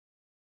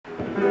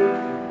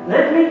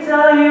Let me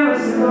tell you a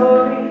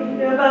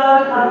story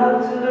about how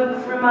to look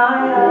through my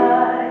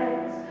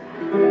eyes.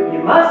 You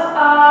must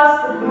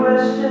ask the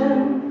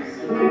questions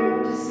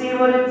to see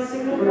what it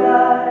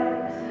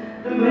signifies.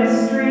 The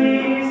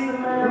mysteries, the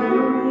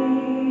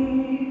memories.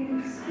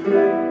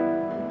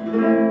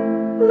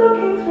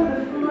 Looking through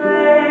the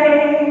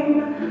frame,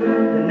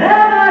 the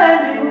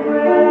never-ending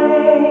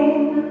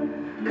rain.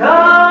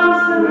 Comes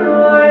the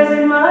noise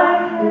in my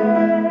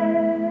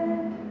head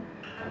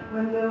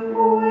when the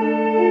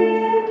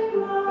wind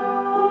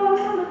blows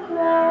and the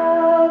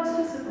clouds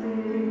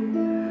disappear.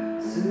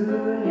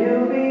 Soon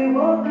you'll be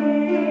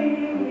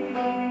walking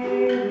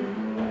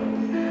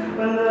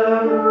when the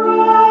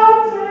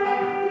road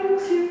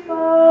takes you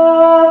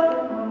far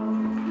from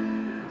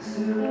home.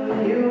 Soon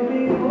you'll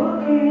be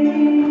walking.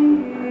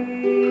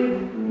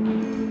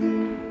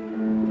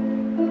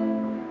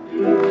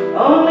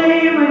 Only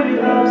when you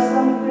love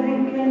something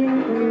can you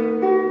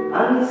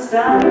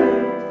understand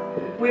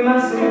it. We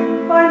must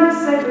find the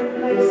sacred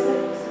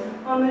places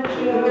on the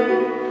journey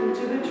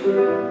to the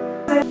truth.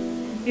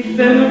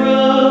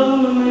 Ephemeral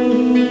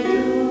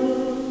mementos,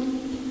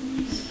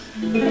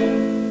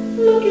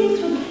 looking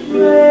through the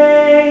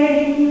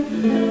frame,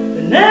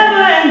 the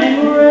never-ending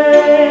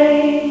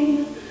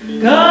rain.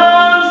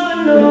 Comes the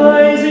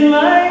noise in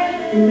my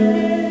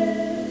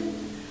head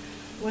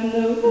when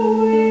the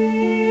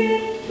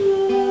wind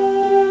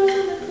blows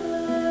and the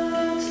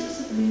clouds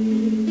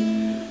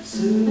disappear.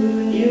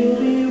 Soon you'll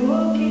be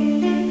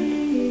walking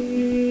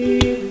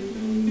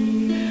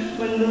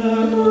when the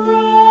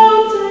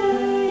road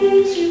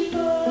takes you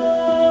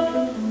far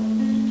from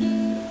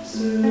home.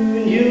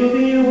 Soon you'll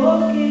be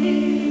walking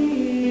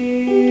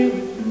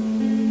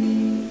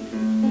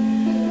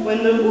when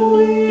the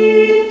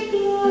wind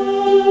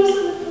blows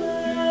and the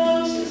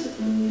clouds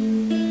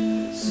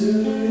disappear.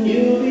 Soon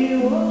you'll be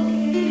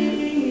walking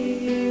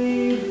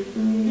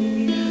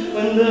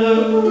when the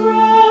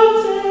road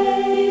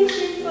takes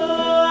you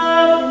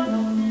far from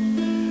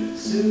home.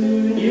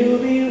 Soon you'll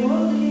be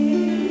walking.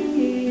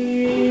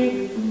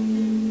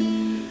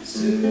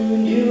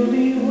 Soon you'll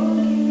be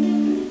walking.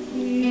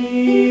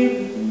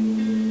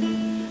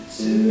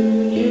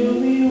 Soon